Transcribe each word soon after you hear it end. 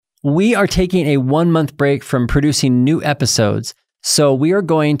We are taking a 1-month break from producing new episodes, so we are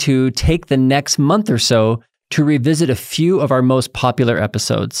going to take the next month or so to revisit a few of our most popular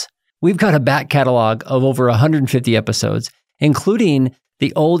episodes. We've got a back catalog of over 150 episodes, including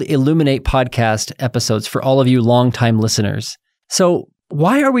the old Illuminate podcast episodes for all of you longtime listeners. So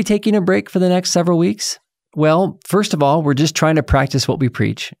why are we taking a break for the next several weeks? Well, first of all, we're just trying to practice what we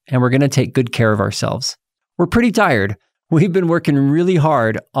preach, and we're going to take good care of ourselves. We're pretty tired. We've been working really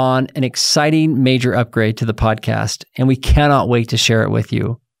hard on an exciting major upgrade to the podcast, and we cannot wait to share it with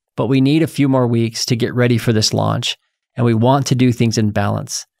you. But we need a few more weeks to get ready for this launch, and we want to do things in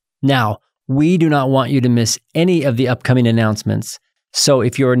balance. Now, we do not want you to miss any of the upcoming announcements. So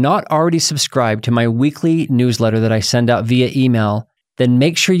if you're not already subscribed to my weekly newsletter that I send out via email, then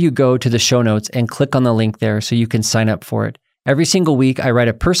make sure you go to the show notes and click on the link there so you can sign up for it. Every single week, I write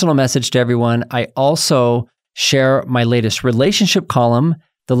a personal message to everyone. I also share my latest relationship column,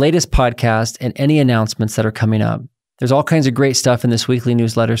 the latest podcast, and any announcements that are coming up. There's all kinds of great stuff in this weekly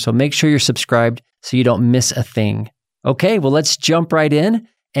newsletter, so make sure you're subscribed so you don't miss a thing. Okay, well, let's jump right in,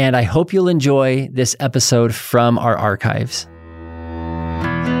 and I hope you'll enjoy this episode from our archives.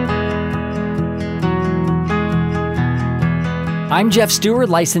 I'm Jeff Stewart,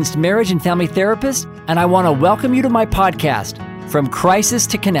 licensed marriage and family therapist, and I want to welcome you to my podcast, From Crisis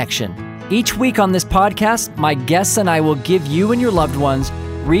to Connection. Each week on this podcast, my guests and I will give you and your loved ones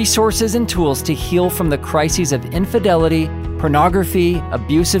resources and tools to heal from the crises of infidelity, pornography,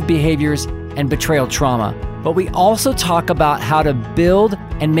 abusive behaviors, and betrayal trauma. But we also talk about how to build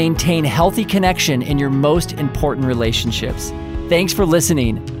and maintain healthy connection in your most important relationships. Thanks for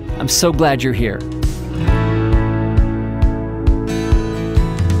listening. I'm so glad you're here.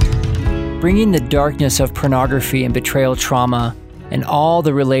 Bringing the darkness of pornography and betrayal trauma and all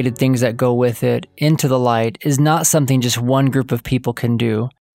the related things that go with it into the light is not something just one group of people can do.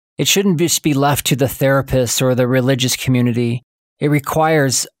 It shouldn't just be left to the therapists or the religious community. It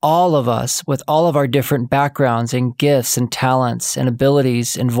requires all of us with all of our different backgrounds and gifts and talents and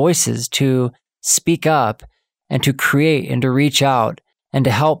abilities and voices to speak up and to create and to reach out and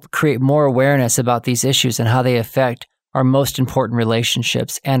to help create more awareness about these issues and how they affect our most important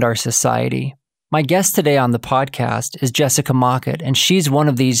relationships and our society. My guest today on the podcast is Jessica Mockett, and she's one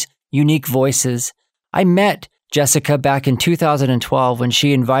of these unique voices. I met Jessica back in 2012 when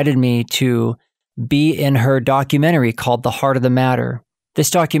she invited me to be in her documentary called The Heart of the Matter. This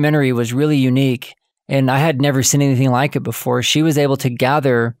documentary was really unique, and I had never seen anything like it before. She was able to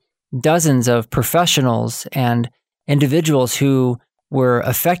gather dozens of professionals and individuals who were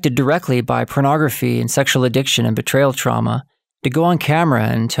affected directly by pornography and sexual addiction and betrayal trauma to go on camera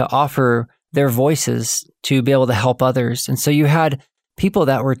and to offer their voices to be able to help others. And so you had people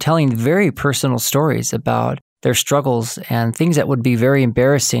that were telling very personal stories about their struggles and things that would be very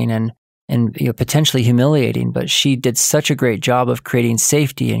embarrassing and potentially humiliating. But she did such a great job of creating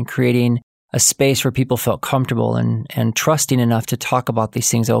safety and creating a space where people felt comfortable and trusting enough to talk about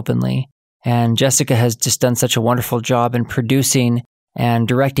these things openly. And Jessica has just done such a wonderful job in producing and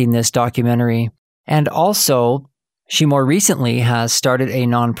directing this documentary. And also, she more recently has started a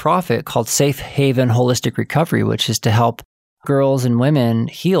nonprofit called Safe Haven Holistic Recovery, which is to help girls and women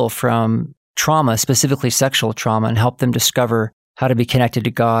heal from trauma, specifically sexual trauma, and help them discover how to be connected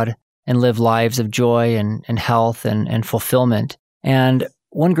to God and live lives of joy and health and fulfillment. And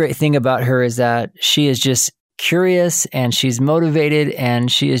one great thing about her is that she is just curious and she's motivated and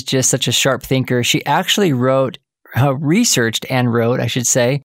she is just such a sharp thinker. She actually researched and wrote, I should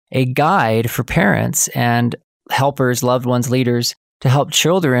say, a guide for parents and helpers, loved ones, leaders to help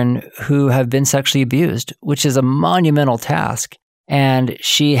children who have been sexually abused, which is a monumental task. And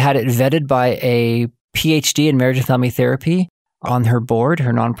she had it vetted by a PhD in marriage and family therapy on her board,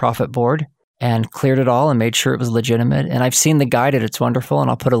 her nonprofit board, and cleared it all and made sure it was legitimate. And I've seen the guide and it's wonderful, and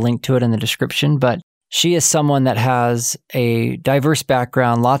I'll put a link to it in the description. But she is someone that has a diverse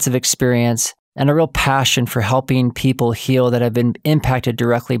background, lots of experience, and a real passion for helping people heal that have been impacted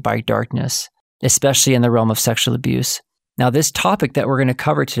directly by darkness, especially in the realm of sexual abuse. Now, this topic that we're going to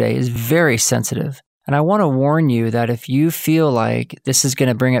cover today is very sensitive. And I want to warn you that if you feel like this is going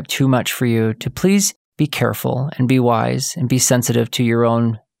to bring up too much for you, to please be careful and be wise and be sensitive to your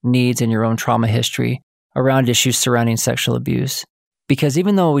own needs and your own trauma history around issues surrounding sexual abuse. Because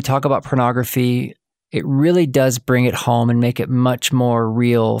even though we talk about pornography, it really does bring it home and make it much more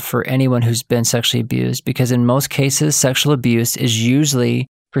real for anyone who's been sexually abused. Because in most cases, sexual abuse is usually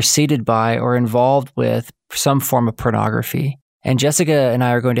preceded by or involved with some form of pornography. And Jessica and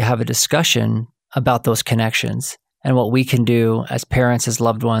I are going to have a discussion about those connections and what we can do as parents, as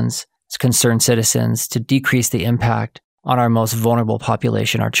loved ones, as concerned citizens to decrease the impact on our most vulnerable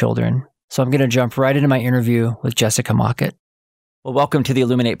population, our children. So I'm going to jump right into my interview with Jessica Mockett. Well, welcome to the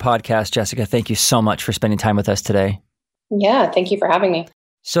Illuminate podcast, Jessica. Thank you so much for spending time with us today. Yeah, thank you for having me.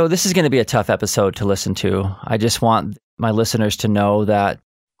 So this is going to be a tough episode to listen to. I just want my listeners to know that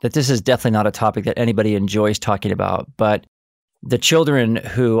this is definitely not a topic that anybody enjoys talking about, but the children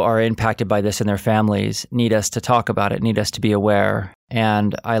who are impacted by this and their families need us to talk about it, need us to be aware.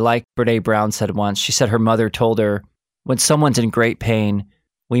 And I like Brene Brown said once, she said her mother told her, when someone's in great pain,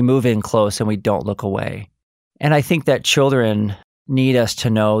 we move in close and we don't look away. And I think that children need us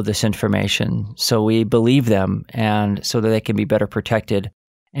to know this information so we believe them and so that they can be better protected.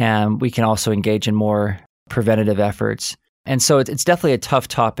 And we can also engage in more preventative efforts. And so it's definitely a tough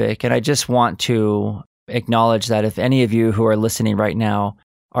topic. And I just want to acknowledge that if any of you who are listening right now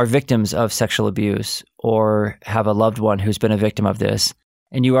are victims of sexual abuse or have a loved one who's been a victim of this,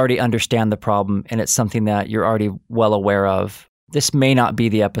 and you already understand the problem and it's something that you're already well aware of, this may not be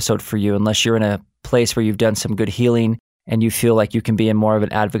the episode for you unless you're in a place where you've done some good healing and you feel like you can be in more of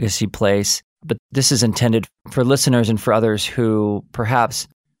an advocacy place. But this is intended for listeners and for others who perhaps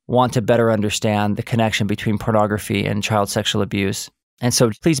want to better understand the connection between pornography and child sexual abuse. And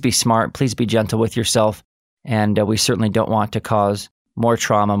so please be smart, please be gentle with yourself. And we certainly don't want to cause more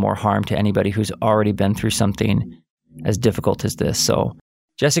trauma, more harm to anybody who's already been through something as difficult as this. So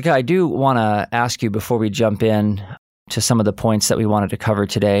Jessica, I do want to ask you before we jump in to some of the points that we wanted to cover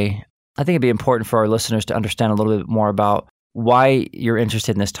today. I think it'd be important for our listeners to understand a little bit more about why you're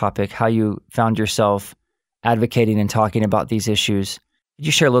interested in this topic, how you found yourself advocating and talking about these issues. Could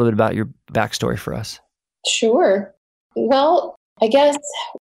you share a little bit about your backstory for us? Sure. Well, I guess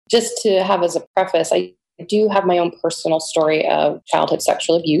just to have as a preface, I do have my own personal story of childhood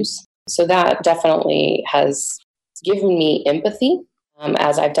sexual abuse. So that definitely has given me empathy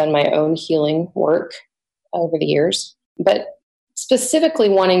as I've done my own healing work over the years. But specifically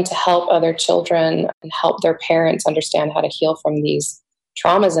wanting to help other children and help their parents understand how to heal from these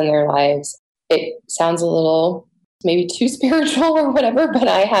traumas in their lives, it sounds a little maybe too spiritual or whatever, but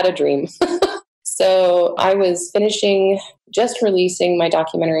I had a dream. So I was just releasing my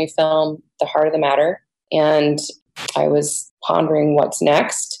documentary film, The Heart of the Matter, and I was pondering what's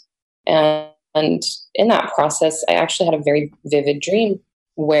next. And in that process, I actually had a very vivid dream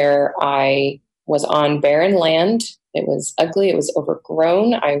where I was on barren land. It was ugly. It was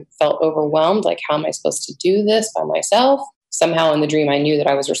overgrown. I felt overwhelmed. Like, how am I supposed to do this by myself? Somehow in the dream, I knew that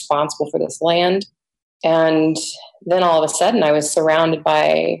I was responsible for this land. And then all of a sudden, I was surrounded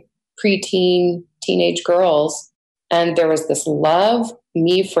by preteen, teenage girls. And there was this love,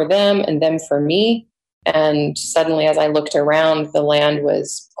 me for them and them for me. And suddenly, as I looked around, the land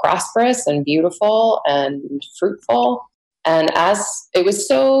was prosperous and beautiful and fruitful. And as it was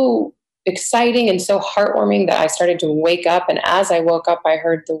so exciting and so heartwarming that I started to wake up. And as I woke up, I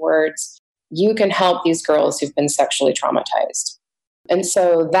heard the words, "You can help these girls who've been sexually traumatized." And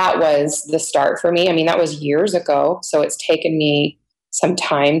so that was the start for me. I mean, that was years ago. So it's taken me some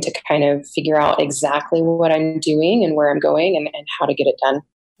time to kind of figure out exactly what I'm doing and where I'm going and how to get it done.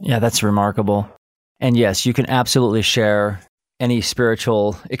 Yeah, that's remarkable. And yes, you can absolutely share any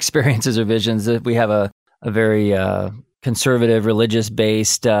spiritual experiences or visions. We have a very conservative,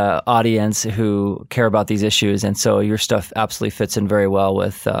 religious-based audience who care about these issues. And so your stuff absolutely fits in very well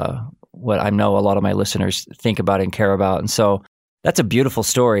with what I know a lot of my listeners think about and care about. And so that's a beautiful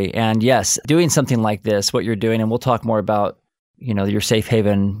story. And yes, doing something like this, what you're doing, and we'll talk more about, your Safe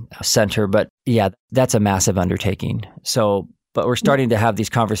Haven Center, but yeah, that's a massive undertaking. So, but we're starting to have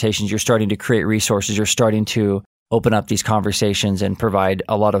these conversations. You're starting to create resources. You're starting to open up these conversations and provide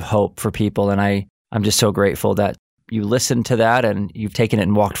a lot of hope for people. And I'm just so grateful that you listened to that and you've taken it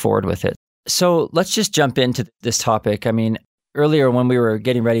and walked forward with it. So let's just jump into this topic. I mean, earlier when we were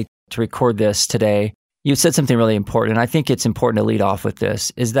getting ready to record this today, you said something really important. And I think it's important to lead off with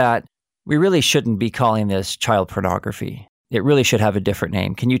this, is that we really shouldn't be calling this child pornography. It really should have a different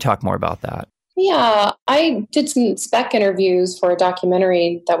name. Can you talk more about that? Yeah, I did some spec interviews for a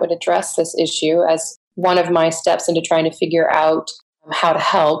documentary that would address this issue as one of my steps into trying to figure out how to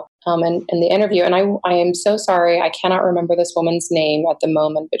help in the interview. And I am so sorry, I cannot remember this woman's name at the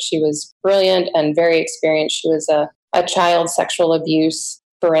moment, but she was brilliant and very experienced. She was a child sexual abuse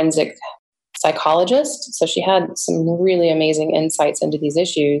forensic psychologist. So she had some really amazing insights into these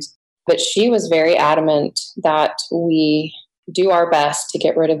issues. But she was very adamant that we do our best to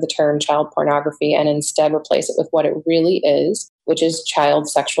get rid of the term child pornography and instead replace it with what it really is, which is child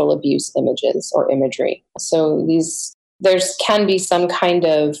sexual abuse images or imagery. So there can be some kind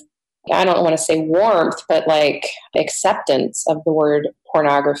of I don't want to say warmth, but like acceptance of the word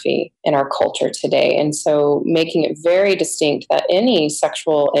pornography in our culture today. And so making it very distinct that any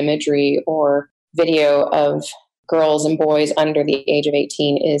sexual imagery or video of girls and boys under the age of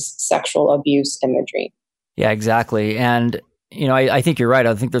 18 is sexual abuse imagery. Yeah, exactly. And, I think you're right.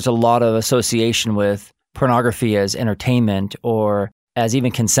 I think there's a lot of association with pornography as entertainment or as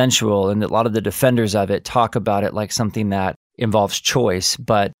even consensual. And a lot of the defenders of it talk about it like something that involves choice.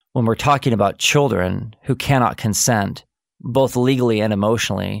 But when we're talking about children who cannot consent, both legally and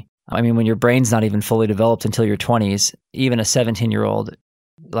emotionally, I mean, when your brain's not even fully developed until your 20s, even a 17-year-old,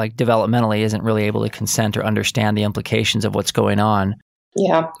 like developmentally, isn't really able to consent or understand the implications of what's going on.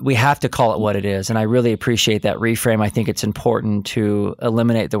 Yeah. We have to call it what it is. And I really appreciate that reframe. I think it's important to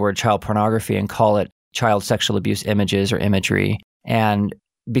eliminate the word child pornography and call it child sexual abuse images or imagery. And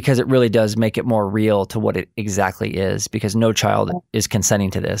because it really does make it more real to what it exactly is, because no child is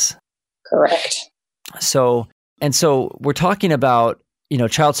consenting to this. Correct. So we're talking about,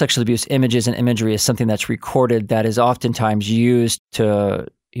 child sexual abuse images and imagery is something that's recorded that is oftentimes used to,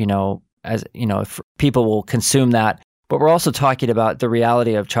 if people will consume that. But we're also talking about the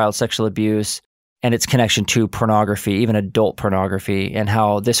reality of child sexual abuse and its connection to pornography, even adult pornography, and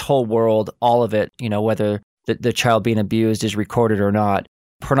how this whole world, all of it, whether the child being abused is recorded or not,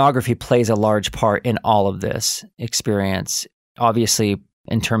 pornography plays a large part in all of this experience. Obviously,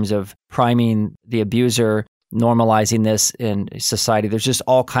 in terms of priming the abuser, normalizing this in society, there's just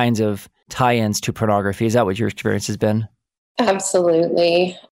all kinds of tie-ins to pornography. Is that what your experience has been?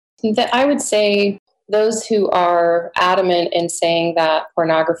 Absolutely. I would say those who are adamant in saying that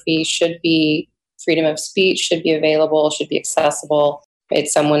pornography should be freedom of speech, should be available, should be accessible,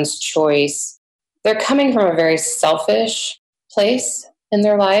 it's someone's choice, they're coming from a very selfish place in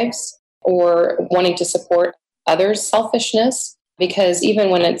their lives or wanting to support others' selfishness, because even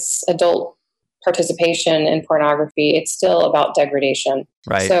when it's adult participation in pornography, it's still about degradation.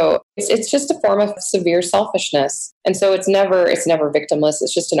 Right. So it's just a form of severe selfishness. And so it's never victimless.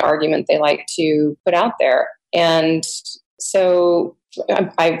 It's just an argument they like to put out there. And so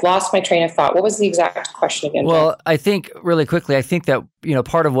I've lost my train of thought. What was the exact question again? Well, I think really quickly, I think that,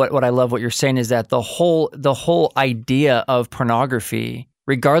 part of what I love what you're saying is that the whole idea of pornography,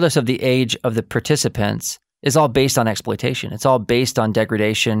 regardless of the age of the participants, is all based on exploitation. It's all based on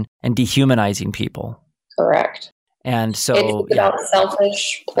degradation and dehumanizing people. Correct. And so it's about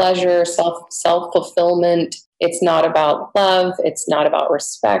selfish pleasure, self-fulfillment. It's not about love. It's not about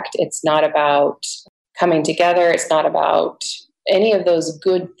respect. It's not about coming together. It's not about any of those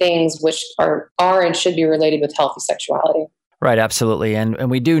good things which are and should be related with healthy sexuality. Right, absolutely. And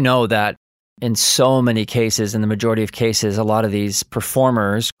we do know that in so many cases, in the majority of cases, a lot of these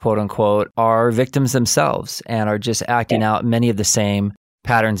performers, quote unquote, are victims themselves and are just acting out many of the same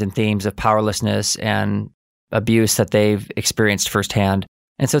patterns and themes of powerlessness and abuse that they've experienced firsthand.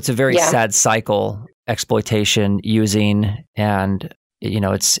 And so it's a very sad cycle, exploitation, using, and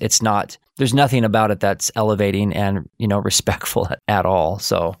it's not, there's nothing about it that's elevating and, respectful at all.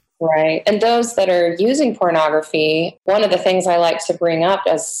 So. Right. And those that are using pornography, one of the things I like to bring up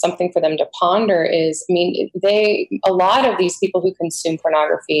as something for them to ponder is, a lot of these people who consume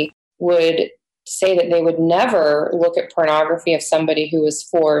pornography would say that they would never look at pornography of somebody who was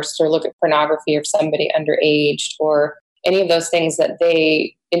forced or look at pornography of somebody underaged or any of those things that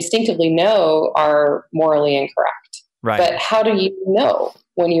they instinctively know are morally incorrect. Right. But how do you know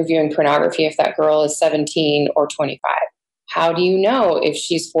when you're viewing pornography if that girl is 17 or 25? How do you know if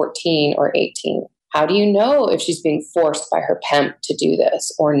she's 14 or 18? How do you know if she's being forced by her pimp to do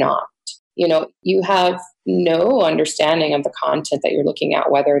this or not? You have no understanding of the content that you're looking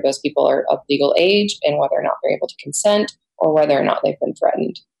at, whether those people are of legal age and whether or not they're able to consent or whether or not they've been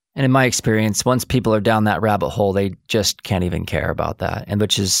threatened. And in my experience, once people are down that rabbit hole, they just can't even care about that, and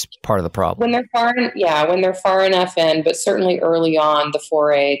which is part of the problem. When they're far enough in, but certainly early on, the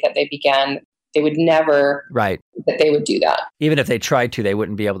foray that they began, they would never, that they would do that. Even if they tried to, they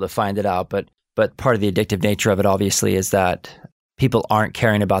wouldn't be able to find it out. But part of the addictive nature of it, obviously, is that people aren't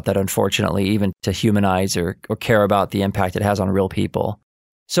caring about that, unfortunately, even to humanize or care about the impact it has on real people.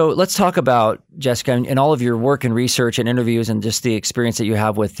 So let's talk about, Jessica, in all of your work and research and interviews and just the experience that you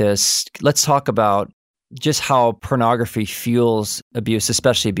have with this, let's talk about just how pornography fuels abuse,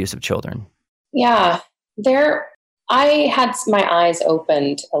 especially abuse of children. Yeah, I had my eyes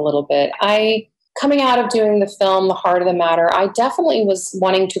opened a little bit. Coming out of doing the film, The Heart of the Matter, I definitely was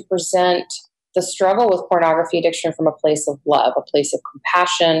wanting to present the struggle with pornography addiction from a place of love, a place of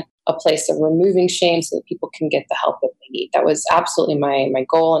compassion, a place of removing shame so that people can get the help that they need. That was absolutely my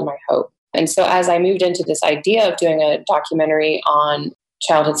goal and my hope. And so as I moved into this idea of doing a documentary on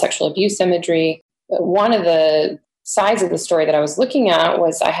childhood sexual abuse imagery. One of the sides of the story that I was looking at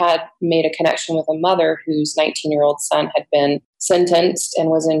was I had made a connection with a mother whose 19-year-old son had been sentenced and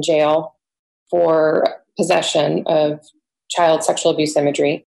was in jail for possession of child sexual abuse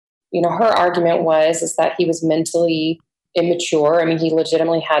imagery. You know, her argument is that he was mentally immature. I mean, he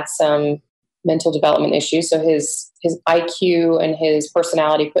legitimately had some mental development issues. So his IQ and his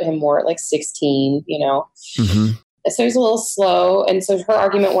personality put him more at like 16, you know. Mm-hmm. So he's a little slow. And so her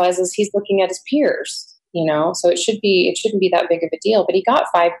argument is he's looking at his peers, you know, so it shouldn't be that big of a deal. But he got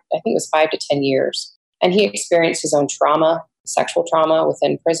 5 to 10 years. And he experienced his own trauma, sexual trauma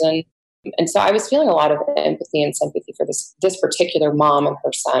within prison. And so I was feeling a lot of empathy and sympathy for this particular mom and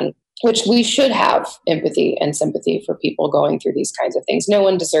her son, which we should have empathy and sympathy for people going through these kinds of things. No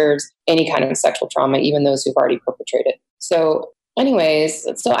one deserves any kind of sexual trauma, even those who've already perpetrated. So anyways,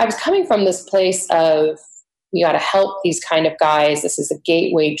 so I was coming from this place of, we got to help these kind of guys. This is a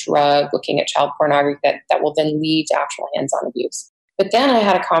gateway drug, looking at child pornography that will then lead to actual hands-on abuse. But then I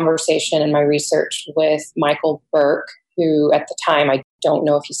had a conversation in my research with Michael Burke, who at the time, I don't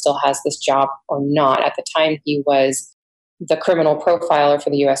know if he still has this job or not. At the time, he was the criminal profiler for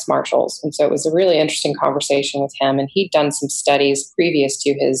the U.S. Marshals. And so it was a really interesting conversation with him. And he'd done some studies previous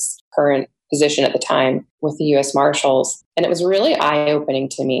to his current position at the time with the U.S. Marshals. And it was really eye-opening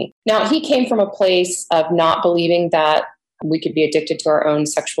to me. Now, he came from a place of not believing that we could be addicted to our own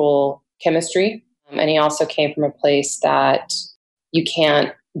sexual chemistry. And he also came from a place that you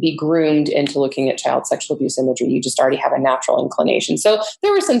can't be groomed into looking at child sexual abuse imagery. You just already have a natural inclination. So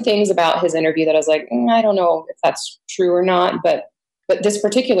there were some things about his interview that I was like, I don't know if that's true or not. But this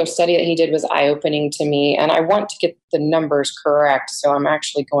particular study that he did was eye-opening to me. And I want to get the numbers correct. So I'm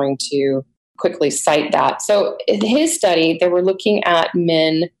actually going to quickly cite that. So in his study, they were looking at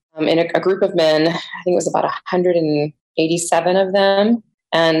men, in a group of men, I think it was about 187 of them.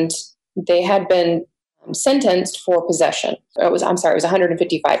 And they had been sentenced for possession. It was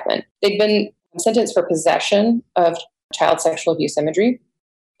 155 men. They'd been sentenced for possession of child sexual abuse imagery.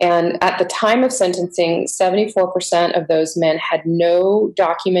 And at the time of sentencing, 74% of those men had no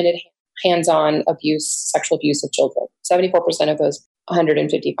documented hands-on abuse, sexual abuse of children. 74% of those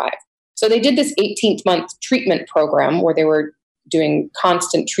 155. So they did this 18-month treatment program where they were doing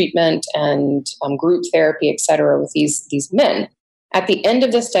constant treatment and group therapy, et cetera, with these men. At the end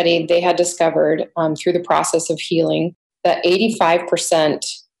of the study, they had discovered through the process of healing that 85%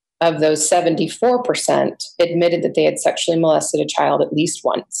 of those 74% admitted that they had sexually molested a child at least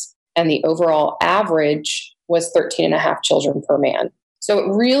once. And the overall average was 13 and a half children per man. So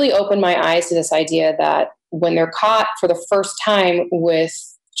it really opened my eyes to this idea that when they're caught for the first time with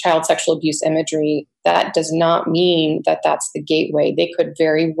child sexual abuse imagery, that does not mean that that's the gateway. They could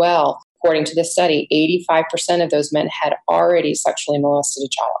very well, according to this study, 85% of those men had already sexually molested a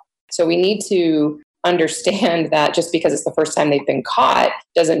child. So we need to understand that just because it's the first time they've been caught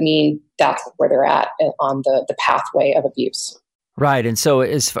doesn't mean that's where they're at on the pathway of abuse. Right. And so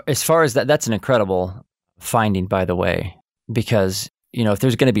as far as that's an incredible finding, by the way, because, you know, if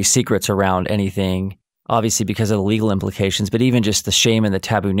there's going to be secrets around anything, obviously because of the legal implications, but even just the shame and the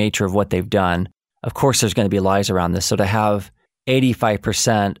taboo nature of what they've done, of course, there's going to be lies around this. So to have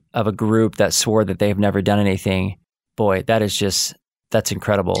 85% of a group that swore that they've never done anything, boy, that's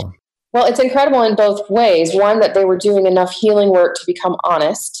incredible. Well, it's incredible in both ways. One, that they were doing enough healing work to become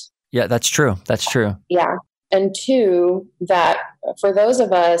honest. Yeah, that's true. That's true. Yeah. And two, that for those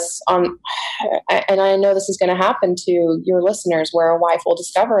of us and I know this is going to happen to your listeners, where a wife will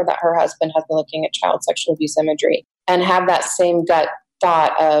discover that her husband has been looking at child sexual abuse imagery and have that same gut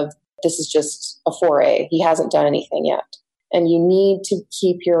thought of, this is just a foray. He hasn't done anything yet. And you need to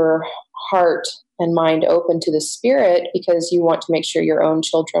keep your heart and mind open to the spirit, because you want to make sure your own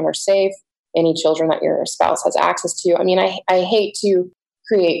children are safe, any children that your spouse has access to. I mean, I hate to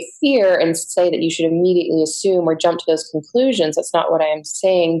create fear and say that you should immediately assume or jump to those conclusions. That's not what I am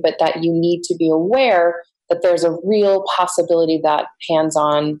saying, but that you need to be aware that there's a real possibility that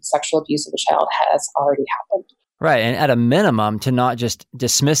hands-on sexual abuse of a child has already happened. Right. And at a minimum, to not just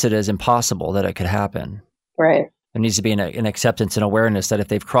dismiss it as impossible that it could happen. Right. There needs to be an acceptance and awareness that if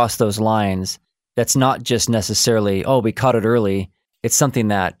they've crossed those lines, that's not just necessarily, oh, we caught it early. It's something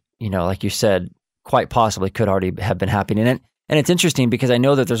that, you know, like you said, quite possibly could already have been happening. And it's interesting because I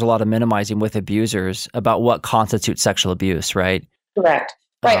know that there's a lot of minimizing with abusers about what constitutes sexual abuse, right? Correct.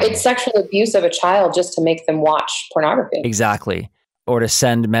 Right. It's sexual abuse of a child just to make them watch pornography. Exactly. Or to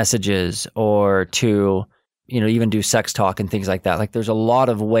send messages, or to, you know, even do sex talk and things like that. Like there's a lot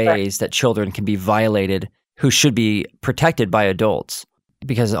of ways that children can be violated who should be protected by adults,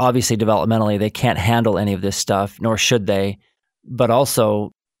 because obviously developmentally they can't handle any of this stuff, nor should they. But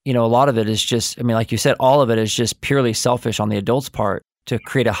also, a lot of it is just, like you said, all of it is just purely selfish on the adult's part to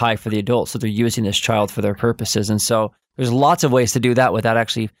create a high for the adult. So they're using this child for their purposes. And so there's lots of ways to do that without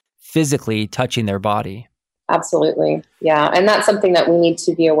actually physically touching their body. Absolutely. Yeah. And that's something that we need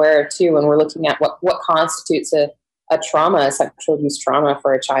to be aware of too when we're looking at what constitutes a trauma, a sexual abuse trauma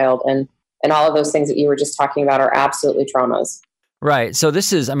for a child. And all of those things that you were just talking about are absolutely traumas. Right. So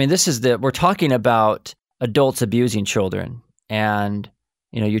we're talking about adults abusing children. And,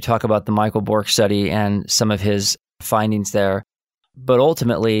 you talk about the Michael Bork study and some of his findings there. But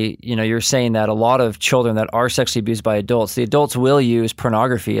ultimately, you're saying that a lot of children that are sexually abused by adults, the adults will use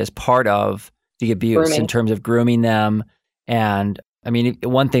pornography as part of the abuse in terms of grooming them. And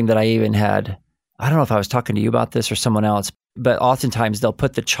one thing that I even had, I don't know if I was talking to you about this or someone else, but oftentimes they'll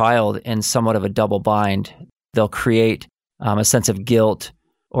put the child in somewhat of a double bind. They'll create a sense of guilt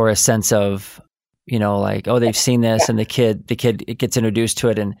or a sense of, like, oh, they've seen this, and the kid it gets introduced to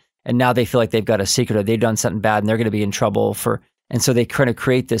it, and now they feel like they've got a secret or they've done something bad and they're going to be in trouble and so they kind of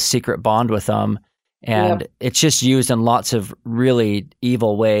create this secret bond with them. And it's just used in lots of really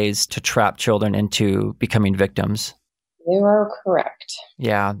evil ways to trap children into becoming victims. You are correct.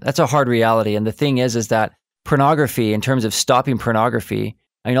 Yeah, that's a hard reality. And the thing is that pornography, in terms of stopping pornography,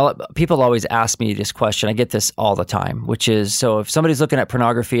 people always ask me this question. I get this all the time, which is, so if somebody's looking at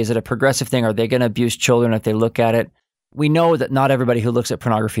pornography, is it a progressive thing? Are they going to abuse children if they look at it? We know that not everybody who looks at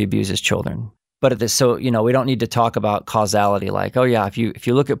pornography abuses children. But we don't need to talk about causality, like, oh yeah, if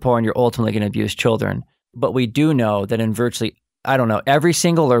you look at porn, you're ultimately going to abuse children. But we do know that in virtually, every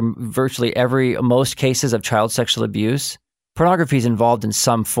single or virtually most cases of child sexual abuse, pornography is involved in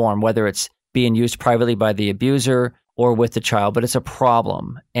some form, whether it's being used privately by the abuser or with the child, but it's a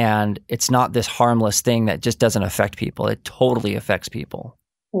problem. And it's not this harmless thing that just doesn't affect people. It totally affects people.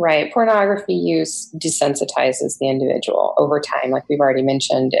 Right. Pornography use desensitizes the individual over time, like we've already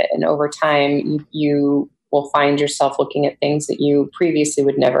mentioned. And over time, you will find yourself looking at things that you previously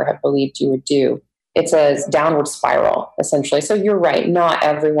would never have believed you would do. It's a downward spiral, essentially. So you're right. Not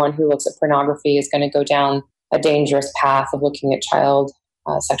everyone who looks at pornography is going to go down a dangerous path of looking at child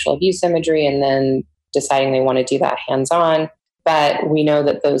sexual abuse imagery and then deciding they want to do that hands-on. But we know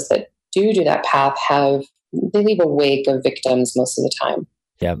that those that do that path they leave a wake of victims most of the time.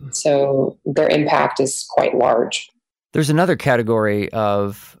 Yeah. So their impact is quite large. There's another category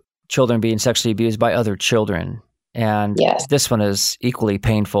of children being sexually abused by other children. And This one is equally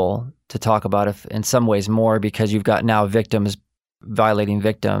painful to talk about, if in some ways more, because you've got now victims violating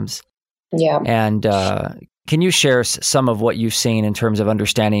victims. Yeah. And can you share some of what you've seen in terms of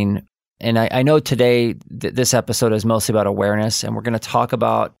understanding? And I know today this episode is mostly about awareness, and we're going to talk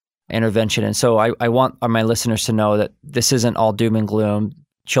about intervention. And so I want my listeners to know that this isn't all doom and gloom.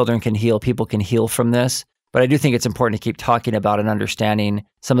 Children can heal, people can heal from this. But I do think it's important to keep talking about and understanding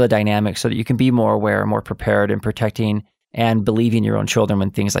some of the dynamics so that you can be more aware, more prepared in protecting and believing your own children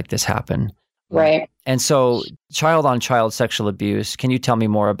when things like this happen. Right. And so child-on-child sexual abuse, can you tell me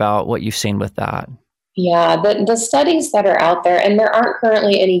more about what you've seen with that? Yeah, the studies that are out there, and there aren't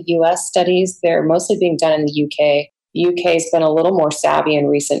currently any U.S. studies, they're mostly being done in the U.K. The U.K. has been a little more savvy in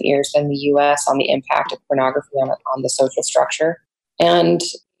recent years than the U.S. on the impact of pornography on the social structure. And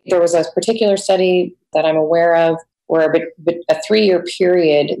there was a particular study that I'm aware of where a 3-year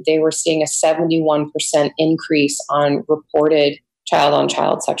period, they were seeing a 71% increase on reported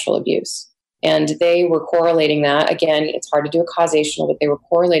child-on-child sexual abuse. And they were correlating that. Again, it's hard to do a causational, but they were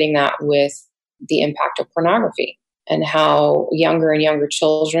correlating that with the impact of pornography and how younger and younger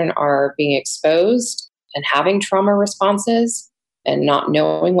children are being exposed and having trauma responses and not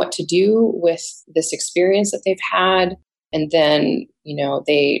knowing what to do with this experience that they've had. And then,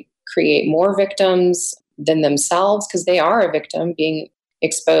 they create more victims than themselves because they are a victim. Being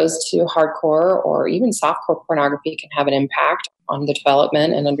exposed to hardcore or even softcore pornography can have an impact on the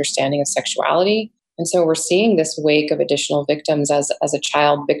development and understanding of sexuality. And so we're seeing this wake of additional victims as a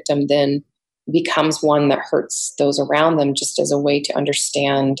child victim then becomes one that hurts those around them just as a way to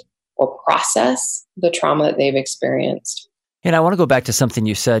understand or process the trauma that they've experienced. And I want to go back to something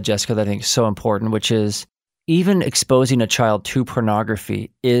you said, Jessica, that I think is so important, which is even exposing a child to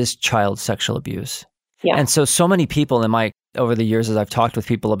pornography is child sexual abuse. Yeah. And so many people over the years, as I've talked with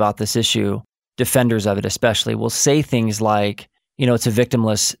people about this issue, defenders of it especially, will say things like, it's a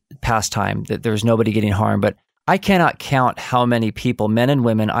victimless pastime, that there's nobody getting harmed. But I cannot count how many people, men and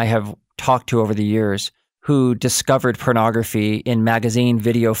women, I have talked to over the years who discovered pornography in magazine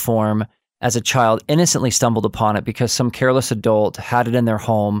video form as a child, innocently stumbled upon it because some careless adult had it in their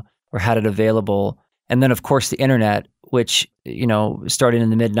home or had it available. And then, of course, the internet, which, starting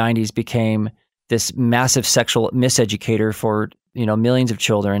in the mid-90s, became this massive sexual miseducator for, millions of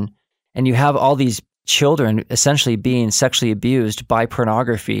children. And you have all these children essentially being sexually abused by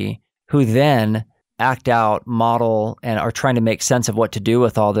pornography, who then act out, model, and are trying to make sense of what to do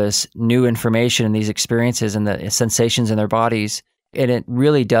with all this new information and these experiences and the sensations in their bodies. And it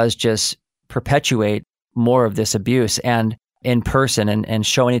really does just perpetuate more of this abuse and in person and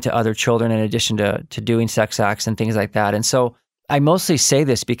showing it to other children in addition to doing sex acts and things like that. And so I mostly say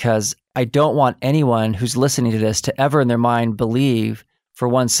this because I don't want anyone who's listening to this to ever in their mind believe for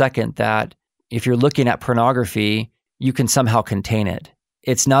 1 second that if you're looking at pornography, you can somehow contain it.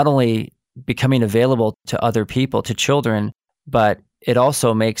 It's not only becoming available to other people, to children, but it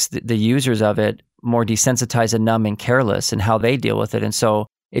also makes the users of it more desensitized and numb and careless in how they deal with it. And so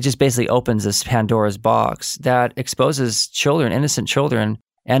it just basically opens this Pandora's box that exposes children, innocent children,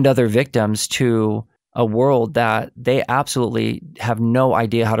 and other victims to a world that they absolutely have no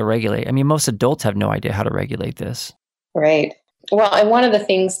idea how to regulate. I mean, most adults have no idea how to regulate this. Right. Well, and one of the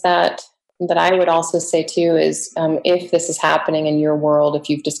things that I would also say too is if this is happening in your world, if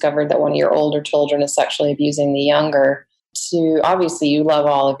you've discovered that one of your older children is sexually abusing the younger, obviously you love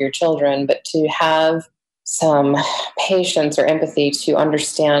all of your children, but to have some patience or empathy to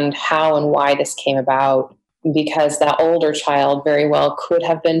understand how and why this came about, because that older child very well could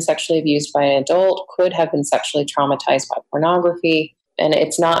have been sexually abused by an adult, could have been sexually traumatized by pornography, and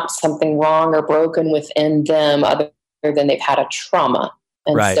it's not something wrong or broken within them other than they've had a trauma.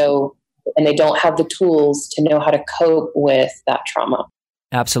 And right. And they don't have the tools to know how to cope with that trauma.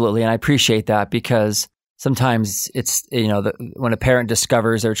 Absolutely. And I appreciate that because sometimes it's, when a parent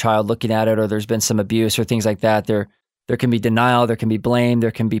discovers their child looking at it or there's been some abuse or things like that, there can be denial, there can be blame, there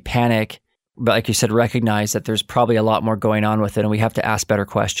can be panic. But like you said, recognize that there's probably a lot more going on with it and we have to ask better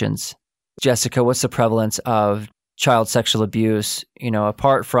questions. Jessica, what's the prevalence of child sexual abuse,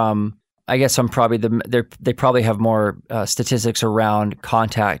 apart from, I guess I'm probably they probably have more statistics around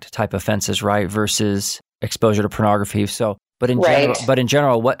contact type offenses, right, versus exposure to pornography. So, but in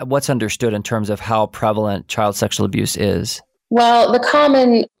general, what's understood in terms of how prevalent child sexual abuse is? Well, the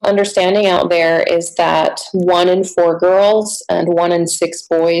common understanding out there is that 1 in 4 girls and 1 in 6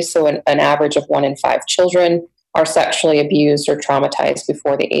 boys, so an average of 1 in 5 children, are sexually abused or traumatized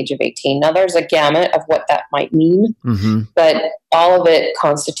before the age of 18. Now, there's a gamut of what that might mean, but all of it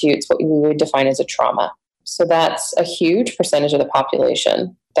constitutes what we would define as a trauma. So that's a huge percentage of the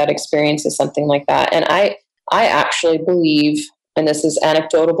population that experiences something like that. And I actually believe, and this is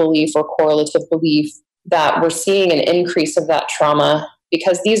anecdotal belief or correlative belief, that we're seeing an increase of that trauma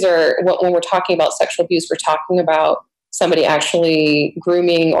because these are, when we're talking about sexual abuse, we're talking about somebody actually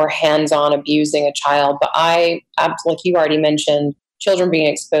grooming or hands-on abusing a child. But like you already mentioned, children being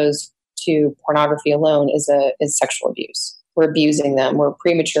exposed to pornography alone is sexual abuse. We're abusing them. We're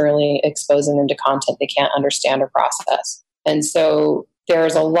prematurely exposing them to content they can't understand or process. And so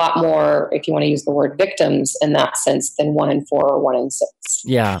there's a lot more, if you want to use the word victims in that sense, than 1 in 4 or 1 in 6.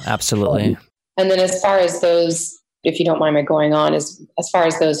 Yeah, absolutely. And then as far as those, if you don't mind me going on, as far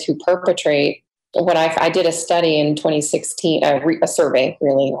as those who perpetrate, I did a study in 2016, a survey,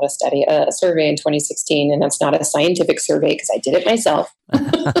 really, not a study, a survey in 2016, and that's not a scientific survey because I did it myself.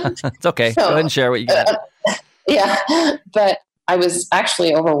 It's okay. So, go ahead and share what you got. Yeah, but I was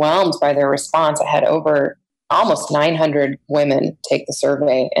actually overwhelmed by their response. I had over almost 900 women take the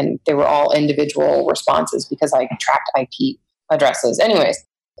survey, and they were all individual responses because I tracked IP addresses. Anyways,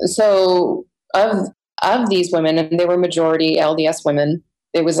 so of these women, and they were majority LDS women,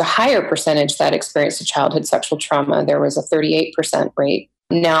 there was a higher percentage that experienced a childhood sexual trauma. There was a 38% rate.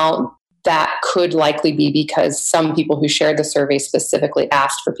 Now, that could likely be because some people who shared the survey specifically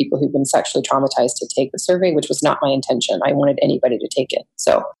asked for people who've been sexually traumatized to take the survey, which was not my intention. I wanted anybody to take it.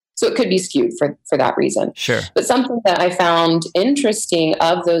 So it could be skewed for that reason. Sure. But something that I found interesting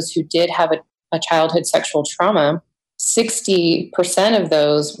of those who did have a childhood sexual trauma, 60% of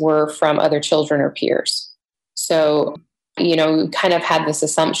those were from other children or peers. So, we kind of had this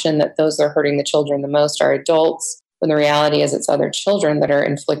assumption that those that are hurting the children the most are adults, when the reality is it's other children that are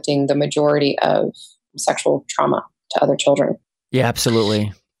inflicting the majority of sexual trauma to other children. Yeah,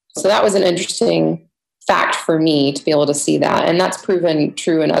 absolutely. So that was an interesting fact for me to be able to see that. And that's proven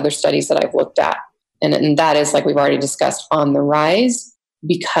true in other studies that I've looked at. And that is, like we've already discussed, on the rise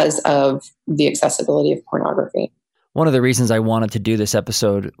because of the accessibility of pornography. One of the reasons I wanted to do this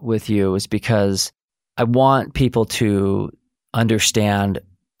episode with you is because I want people to understand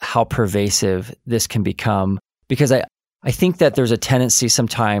how pervasive this can become, because I think that there's a tendency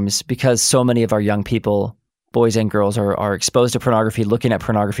sometimes, because so many of our young people, boys and girls, are exposed to pornography, looking at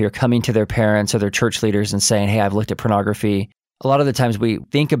pornography, or coming to their parents or their church leaders and saying, hey, I've looked at pornography. a lot of the times we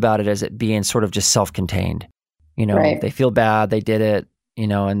think about it as it being sort of just self-contained. Right. They feel bad, they did it,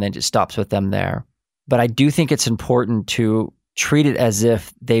 and then it just stops with them there. But I do think it's important to treat it as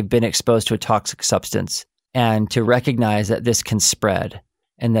if they've been exposed to a toxic substance and to recognize that this can spread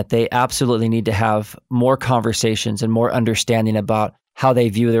and that they absolutely need to have more conversations and more understanding about how they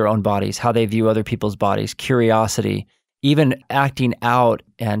view their own bodies, how they view other people's bodies, curiosity, even acting out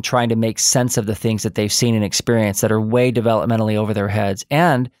and trying to make sense of the things that they've seen and experienced that are way developmentally over their heads.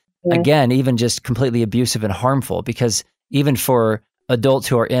 And again, even just completely abusive and harmful, because even for adults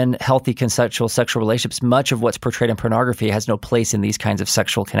who are in healthy consensual sexual relationships, much of what's portrayed in pornography has no place in these kinds of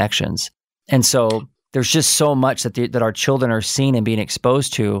sexual connections. And so there's just so much that our children are seeing and being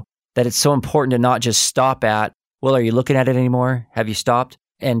exposed to that it's so important to not just stop at, well, are you looking at it anymore? Have you stopped?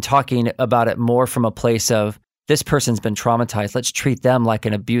 And talking about it more from a place of, this person's been traumatized. Let's treat them like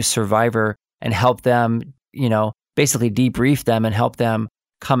an abuse survivor and help them, basically debrief them and help them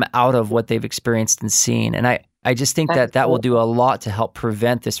come out of what they've experienced and seen. And I just think that will do a lot to help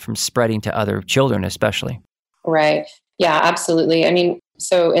prevent this from spreading to other children, especially. Right. Yeah, absolutely. I mean,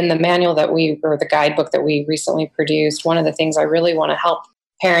 so in the manual or the guidebook that we recently produced, one of the things I really want to help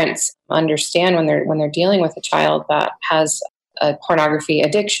parents understand when they're dealing with a child that has a pornography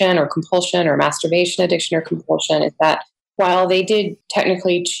addiction or compulsion or masturbation addiction or compulsion is that while they did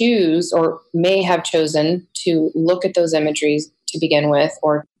technically choose or may have chosen to look at those imageries to begin with,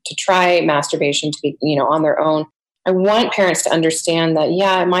 or to try masturbation to be, on their own, I want parents to understand that,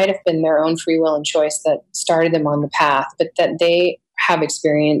 it might have been their own free will and choice that started them on the path, but that they have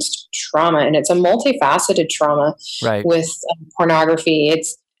experienced trauma, and it's a multifaceted trauma with pornography.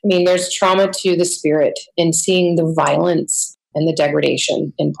 There's trauma to the spirit in seeing the violence and the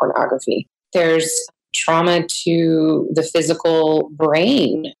degradation in pornography. There's trauma to the physical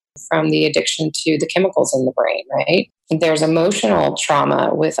brain from the addiction to the chemicals in the brain, right? There's emotional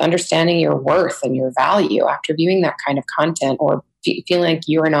trauma with understanding your worth and your value after viewing that kind of content, or feeling like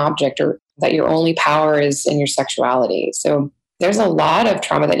you're an object, or that your only power is in your sexuality. So there's a lot of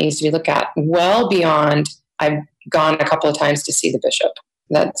trauma that needs to be looked at well beyond, I've gone a couple of times to see the bishop.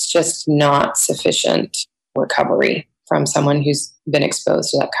 That's just not sufficient recovery from someone who's been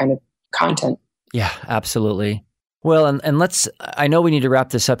exposed to that kind of content. Yeah, absolutely. Well, and I know we need to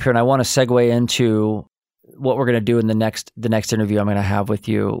wrap this up here, and I want to segue into what we're going to do in the next interview I'm going to have with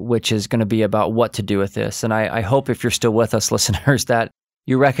you, which is going to be about what to do with this. And I hope, if you're still with us, listeners, that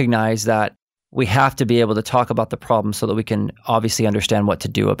you recognize that we have to be able to talk about the problem so that we can obviously understand what to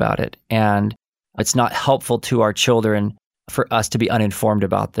do about it. And it's not helpful to our children for us to be uninformed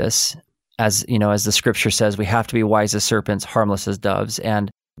about this. As the scripture says, we have to be wise as serpents, harmless as doves.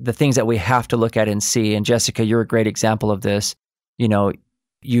 And the things that we have to look at and see, and Jessica, you're a great example of this.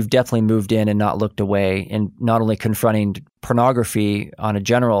 You've definitely moved in and not looked away, and not only confronting pornography on a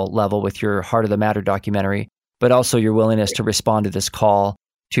general level with your Heart of the Matter documentary, but also your willingness to respond to this call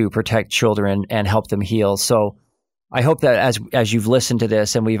to protect children and help them heal. So I hope that as you've listened to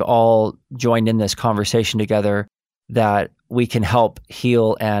this and we've all joined in this conversation together, that we can help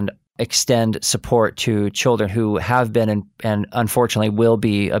heal and extend support to children who have been and unfortunately will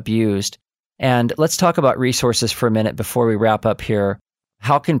be abused. And let's talk about resources for a minute before we wrap up here.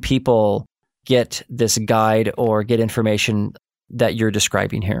 How can people get this guide or get information that you're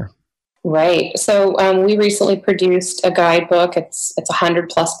describing here? Right. So we recently produced a guidebook. It's 100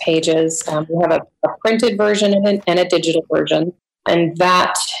 plus pages. We have a printed version of it and a digital version. And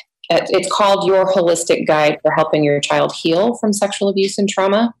it's called Your Holistic Guide for Helping Your Child Heal from Sexual Abuse and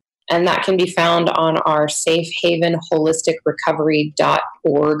Trauma. And that can be found on our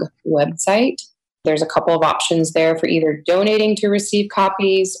safehavenholisticrecovery.org website. There's a couple of options there for either donating to receive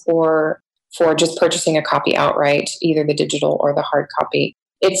copies or for just purchasing a copy outright, either the digital or the hard copy.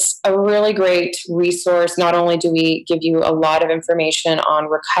 It's a really great resource. Not only do we give you a lot of information on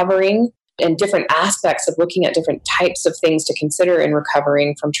recovering and different aspects of looking at different types of things to consider in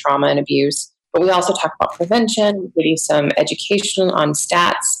recovering from trauma and abuse, but we also talk about prevention, give you some education on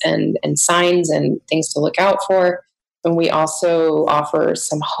stats and signs and things to look out for. And we also offer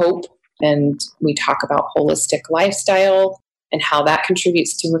some hope, and we talk about holistic lifestyle and how that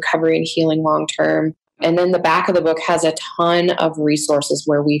contributes to recovery and healing long term. And then the back of the book has a ton of resources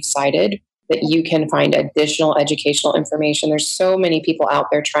where we've cited that you can find additional educational information. There's so many people out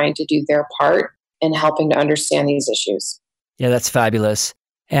there trying to do their part in helping to understand these issues. Yeah, that's fabulous.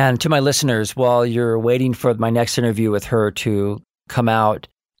 And to my listeners, while you're waiting for my next interview with her to come out,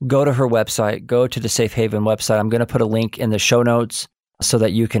 go to her website, go to the Safe Haven website. I'm going to put a link in the show notes so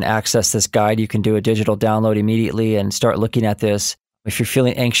that you can access this guide. You can do a digital download immediately and start looking at this. If you're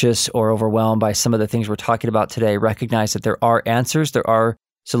feeling anxious or overwhelmed by some of the things we're talking about today, recognize that there are answers, there are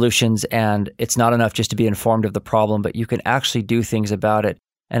solutions, and it's not enough just to be informed of the problem, but you can actually do things about it.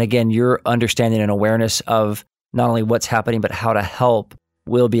 And again, your understanding and awareness of not only what's happening, but how to help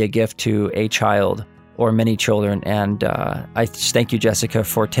will be a gift to a child or many children. And I just thank you, Jessica,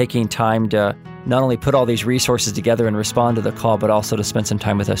 for taking time to not only put all these resources together and respond to the call, but also to spend some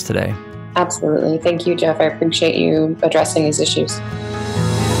time with us today. Absolutely. Thank you, Jeff. I appreciate you addressing these issues.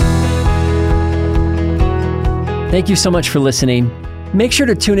 Thank you so much for listening. Make sure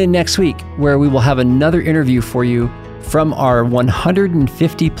to tune in next week, where we will have another interview for you from our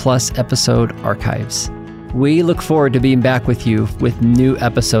 150 plus episode archives. We look forward to being back with you with new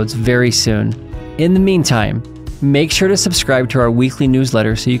episodes very soon. In the meantime, make sure to subscribe to our weekly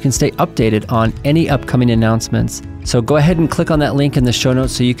newsletter so you can stay updated on any upcoming announcements. So go ahead and click on that link in the show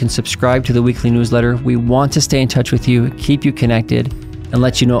notes so you can subscribe to the weekly newsletter. We want to stay in touch with you, keep you connected, and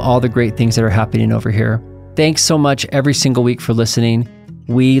let you know all the great things that are happening over here. Thanks so much every single week for listening.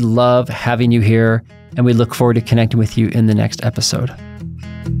 We love having you here, and we look forward to connecting with you in the next episode.